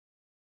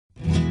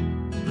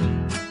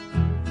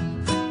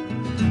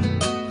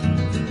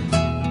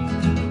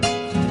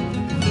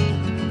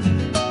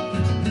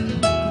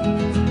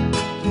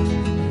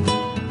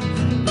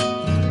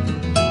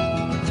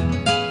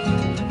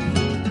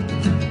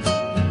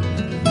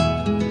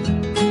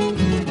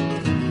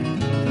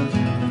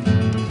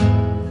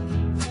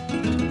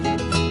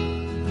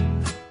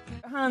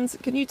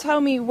Hans, can you tell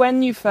me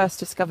when you first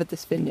discovered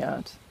this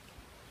vineyard?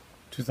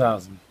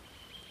 2000.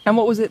 And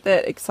what was it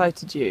that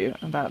excited you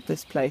about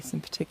this place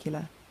in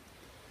particular?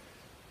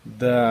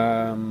 The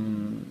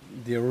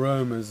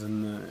aromas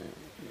in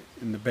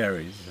the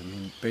berries. I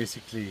mean,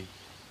 basically,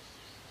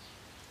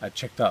 I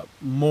checked out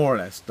more or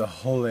less the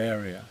whole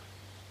area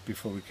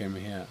before we came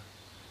here,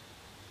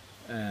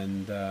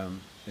 and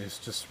it's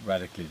just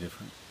radically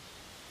different.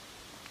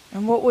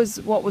 And what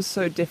was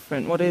so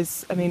different? What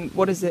is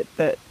it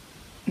that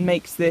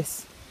makes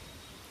this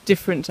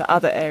different to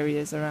other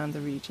areas around the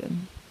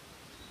region?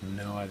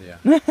 No idea.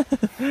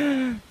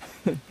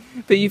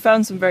 But you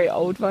found some very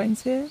old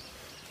vines here?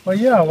 Well,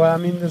 yeah, I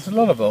mean, there's a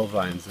lot of old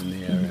vines in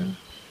the area.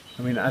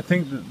 Mm-hmm. I mean, I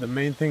think that the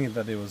main thing is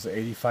that it was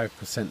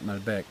 85%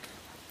 Malbec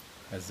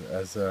as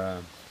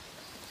a,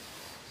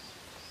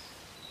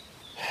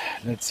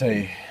 let's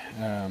say,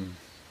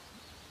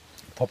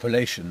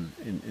 population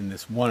in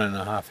this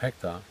 1.5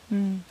 hectare.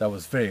 That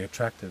was very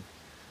attractive.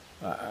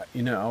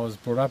 You know, I was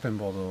brought up in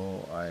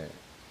Bordeaux, I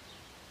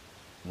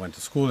went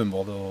to school in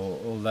Bordeaux,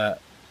 all that,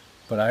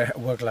 but I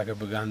worked like a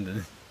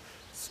Burgundian.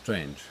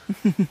 Strange.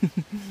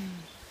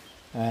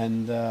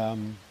 And I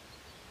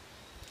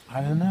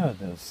don't know,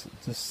 there's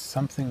just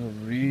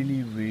something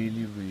really,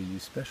 really, really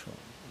special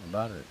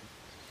about it.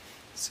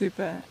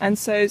 Super. And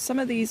so some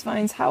of these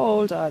vines, how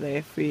old are they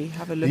if we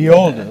have a look the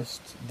at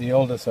the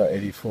oldest are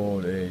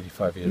 84 to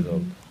 85 years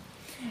old.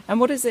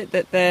 And what is it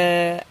that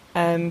they're,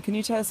 can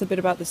you tell us a bit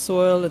about the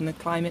soil and the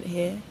climate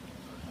here?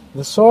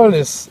 The soil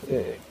is,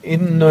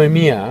 in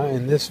Noemia,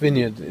 in this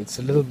vineyard, it's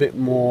a little bit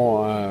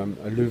more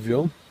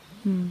alluvial.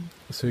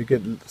 So you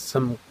get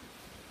some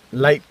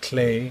light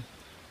clay.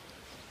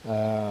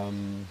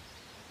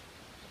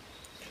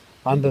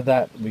 Under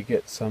that we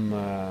get some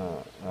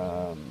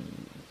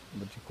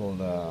what you call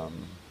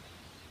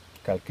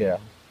calcaire.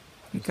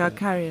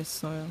 Calcareous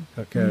soil.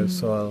 Calcareous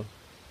soil.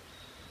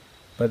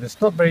 But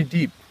it's not very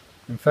deep.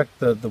 In fact,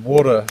 the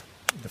water,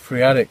 the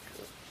phreatic,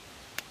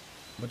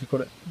 what do you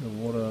call it? The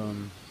water,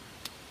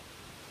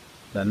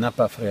 la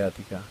nappa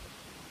freatica.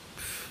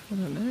 I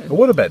don't know. The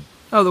waterbed.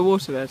 Oh, the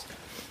waterbed.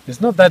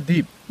 It's not that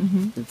deep.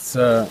 It's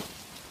about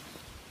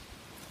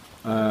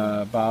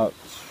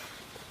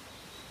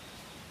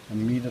 1.20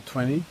 meters.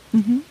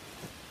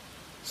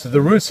 So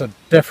the roots are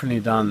definitely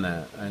down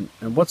there. And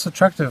what's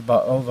attractive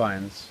about old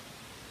vines,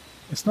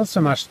 it's not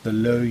so much the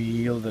low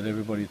yield that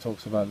everybody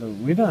talks about. Look,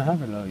 we don't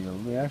have a low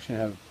yield. We actually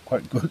have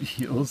quite good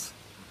yields.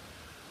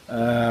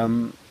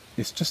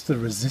 It's just the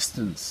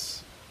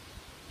resistance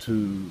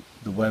to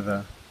the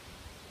weather.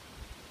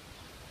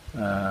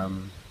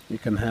 You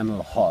can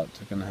handle hot,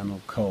 you can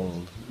handle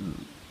cold.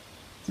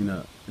 You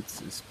know,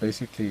 it's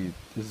basically,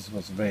 this is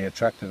what's very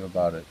attractive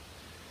about it.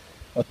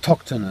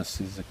 Autochthonous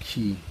is a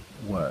key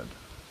word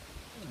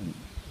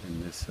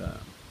in this.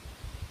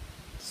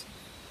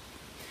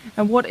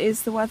 And what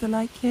is the weather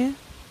like here?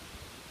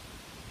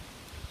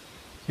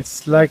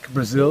 It's like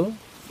Brazil.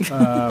 It's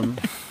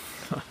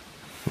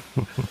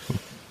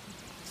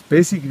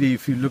basically,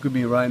 if you look at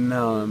me right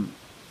now,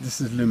 this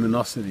is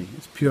luminosity.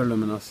 It's pure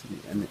luminosity,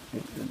 and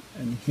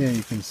here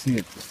you can see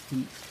it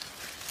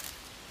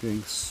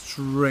going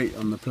straight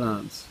on the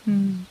plants.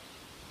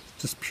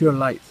 Just pure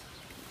light,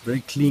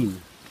 very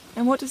clean.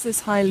 And what does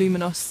this high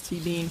luminosity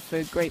mean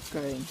for grape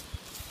growing?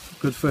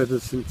 Good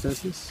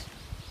photosynthesis,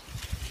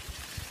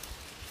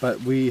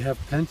 but we have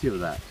plenty of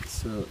that,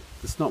 so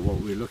it's not what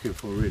we're looking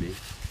for really.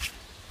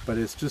 But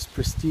it's just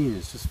pristine.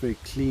 It's just very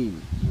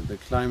clean. The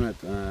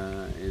climate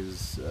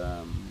is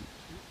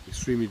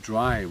extremely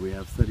dry. We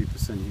have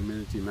 30%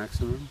 humidity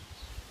maximum,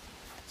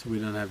 so we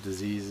don't have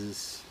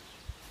diseases,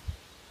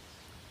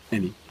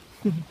 any.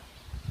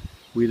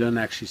 We don't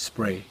actually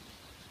spray,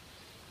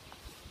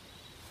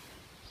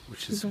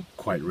 which is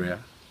quite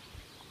rare.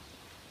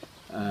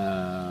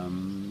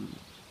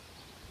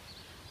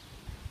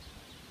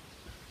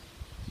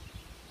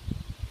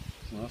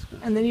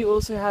 And then you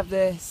also have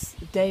this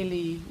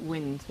daily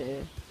wind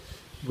here.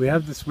 We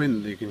have this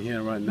wind that you can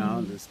hear right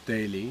now, this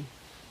daily.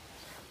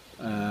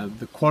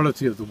 The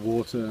quality of the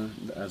water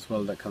as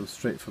well that comes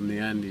straight from the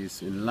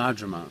Andes in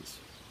large amounts.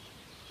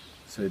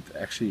 So it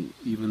actually,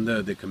 even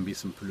though there can be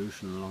some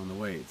pollution along the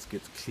way, it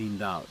gets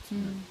cleaned out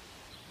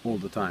all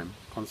the time,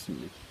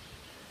 constantly.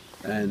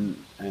 And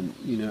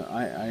you know,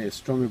 I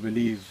strongly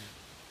believe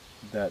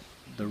that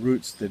the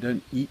roots, they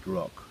don't eat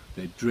rock,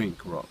 they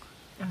drink rock.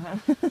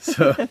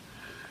 So,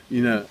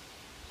 you know,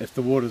 if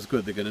the water's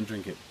good, they're going to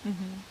drink it.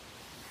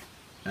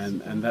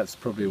 And that's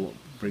probably what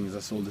brings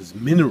us all these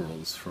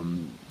minerals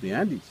from the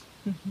Andes.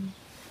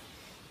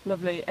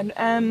 Lovely.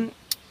 And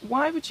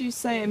why would you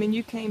say, I mean,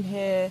 you came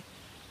here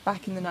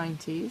back in the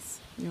 90s,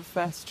 your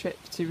first trip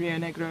to Rio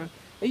Negro.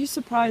 Are you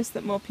surprised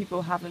that more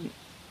people haven't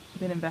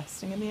been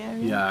investing in the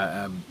area?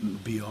 Yeah,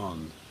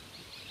 beyond.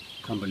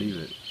 Can't believe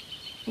it.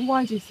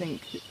 Why do you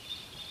think?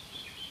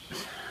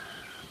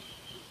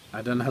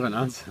 I don't have an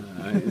answer.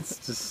 It's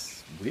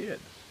just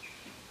weird.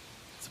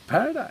 It's a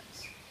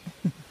paradise.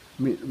 I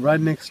mean, right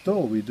next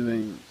door we're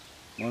doing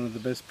one of the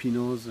best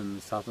Pinots in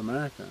South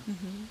America.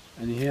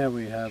 And here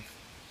we have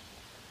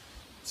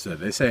So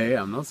they say,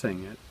 I'm not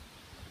saying it.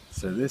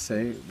 So they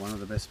say one of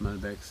the best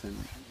Malbecs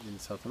in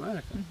South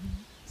America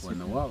or in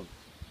the world.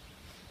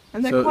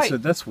 And they're So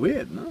that's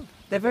weird, no?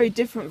 they're very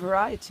different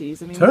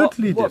varieties. I mean,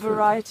 Totally what different.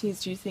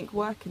 varieties do you think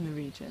work in the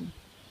region?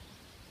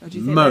 Or do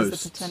you think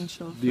there's the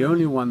potential? The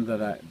only one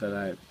that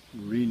I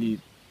really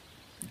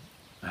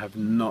have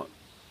not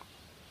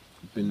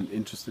been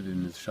interested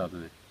in is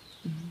Chardonnay.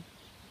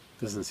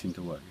 Doesn't seem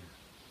to work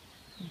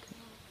here. Okay.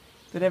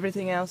 But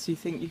everything else you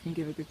think you can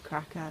give a good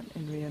crack at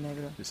in Rio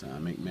Negro? Listen, I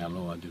make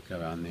Merlot, I do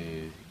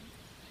Cabernet.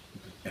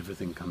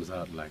 Everything comes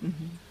out like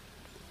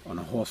on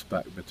a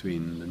horseback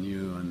between the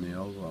new and the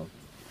old world.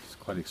 It's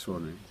quite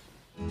extraordinary.